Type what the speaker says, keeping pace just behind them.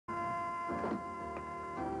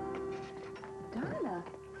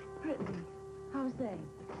How's they?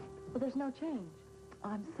 Well, there's no change.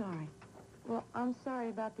 I'm sorry. Well, I'm sorry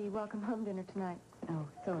about the welcome home dinner tonight. Oh,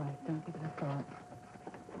 it's all right. Don't give it a thought.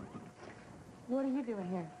 What are you doing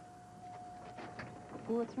here?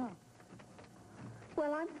 What's wrong?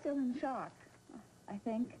 Well, I'm still in shock, I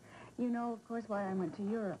think. You know, of course, why I went to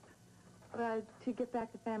Europe. To get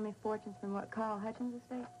back the family fortunes from what, Carl Hutchins'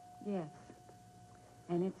 estate? Yes.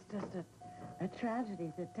 And it's just a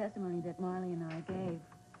tragedy, the testimony that Marley and I gave.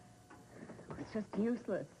 It's just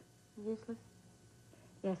useless. Useless?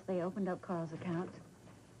 Yes, they opened up Carl's account,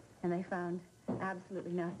 and they found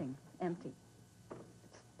absolutely nothing. Empty.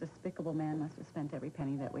 This despicable man must have spent every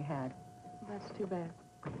penny that we had. That's too bad.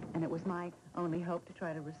 And it was my only hope to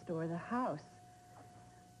try to restore the house.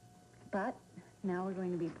 But now we're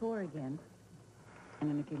going to be poor again.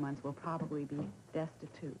 And in a few months, we'll probably be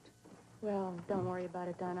destitute. Well, don't worry about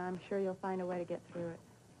it, Donna. I'm sure you'll find a way to get through it.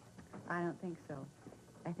 I don't think so.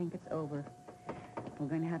 I think it's over. We're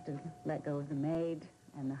going to have to let go of the maid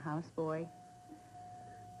and the houseboy.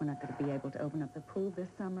 We're not going to be able to open up the pool this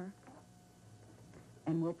summer.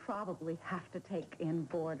 And we'll probably have to take in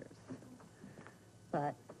boarders.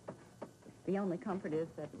 But the only comfort is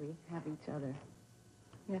that we have each other.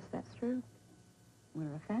 Yes, that's true.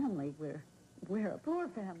 We're a family. We're a poor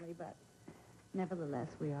family, but nevertheless,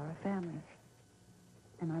 we are a family.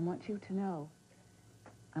 And I want you to know,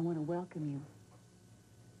 I want to welcome you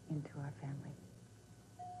into our family.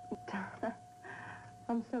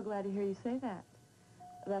 I'm so glad to hear you say that.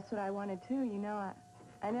 That's what I wanted, too. You know,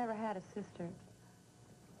 I never had a sister.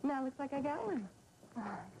 Now it looks like I got one.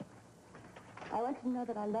 I want you to know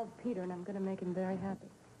that I love Peter, and I'm going to make him very happy.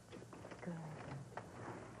 Good.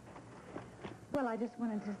 Well, I just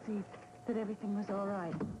wanted to see that everything was all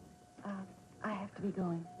right. I have to be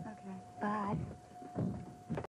going. Okay. Bye.